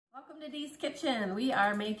Welcome to Dee's Kitchen. We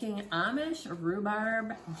are making Amish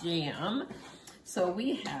Rhubarb Jam. So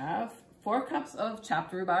we have 4 cups of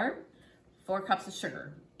chopped rhubarb, 4 cups of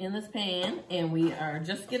sugar in this pan, and we are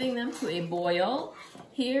just getting them to a boil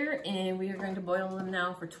here, and we are going to boil them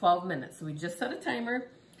now for 12 minutes. So we just set a timer,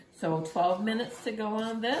 so 12 minutes to go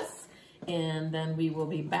on this, and then we will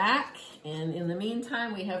be back. And in the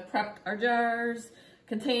meantime, we have prepped our jars,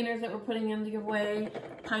 containers that we're putting in to give away.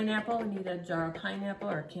 Pineapple, we need a jar of pineapple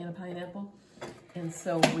or a can of pineapple. And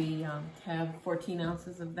so we have 14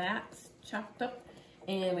 ounces of that chopped up,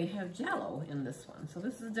 and we have Jell-O in this one. So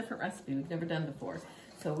this is a different recipe we've never done before.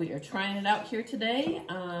 So we are trying it out here today.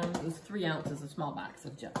 It was 3 ounces, a small box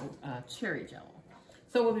of cherry Jell-O.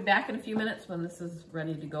 So we'll be back in a few minutes when this is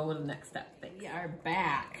ready to go with the next step. We are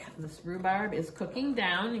back. This rhubarb is cooking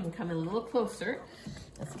down. You can come in a little closer.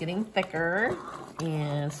 It's getting thicker.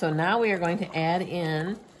 And so now we are going to add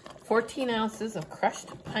in 14 ounces of crushed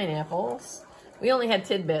pineapples. We only had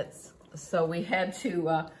tidbits, so we had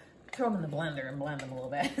to throw them in the blender and blend them a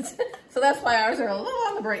little bit. So that's why ours are a little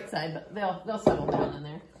on the bright side, but they'll settle down in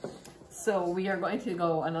there. So we are going to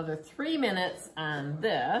go another 3 minutes on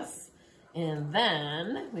this. And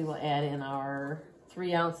then we will add in our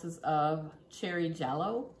 3 ounces of cherry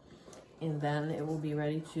Jell-O, and then it will be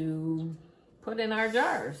ready to put in our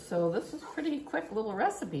jars. So this is a pretty quick little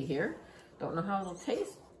recipe here. Don't know how it'll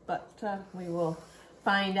taste, but we will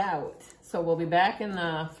find out. So we'll be back in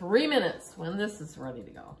 3 minutes when this is ready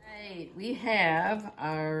to go. Right, we have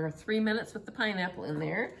our 3 minutes with the pineapple in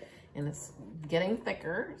there, and it's getting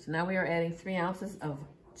thicker. So now we are adding 3 ounces of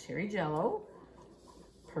cherry Jell-O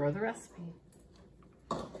per the recipe.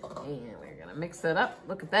 And we're gonna mix it up.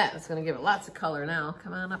 Look at that, it's gonna give it lots of color now.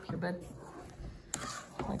 Come on up here, bud.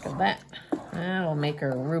 Look at that. That'll make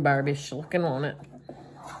her rhubarbish looking, won't it?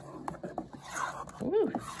 Ooh,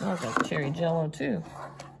 smells like cherry Jell-O too.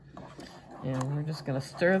 And we're just gonna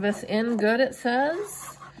stir this in good, it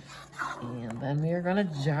says. And then we are gonna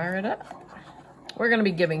jar it up. We're gonna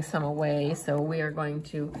be giving some away, so we are going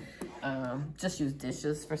to just use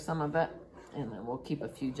dishes for some of it. And then we'll keep a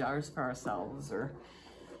few jars for ourselves or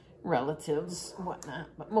relatives, whatnot.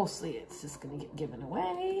 But mostly it's just gonna get given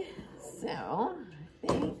away. So I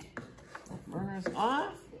think burner's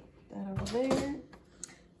off. Put that over there.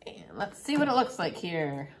 And let's see what it looks like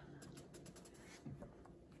here.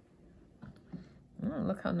 Oh,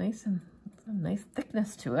 look how nice and a nice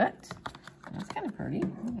thickness to it. That's kind of pretty.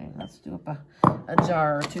 Okay, let's do up a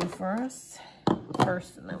jar or two for us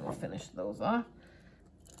first, and then we'll finish those off.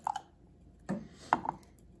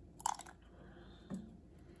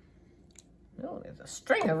 Oh, there's a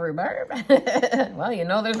string of rhubarb. Well, you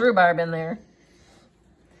know there's rhubarb in there.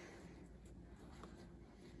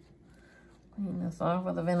 Clean this off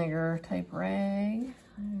with a vinegar type rag.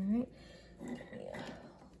 All right.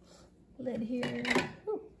 Lid here.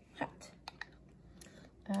 Ooh, hot.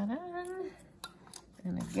 Ta-da.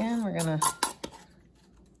 And again, we're gonna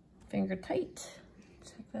finger tight.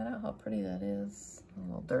 Check that out, how pretty that is. A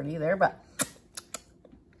little dirty there, but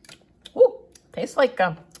ooh, tastes like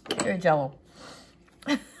cherry Jell-O.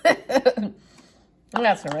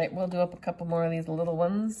 That's all right. We'll do up a couple more of these little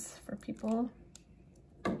ones for people.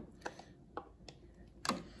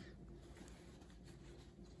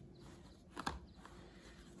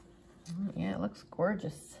 Yeah, it looks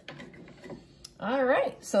gorgeous. All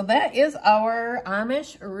right, so that is our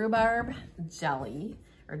Amish rhubarb jelly,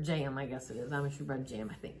 or jam, I guess it is, Amish rhubarb jam,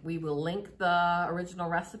 I think. We will link the original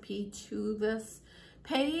recipe to this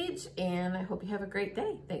page, and I hope you have a great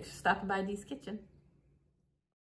day. Thanks for stopping by Dee's Kitchen.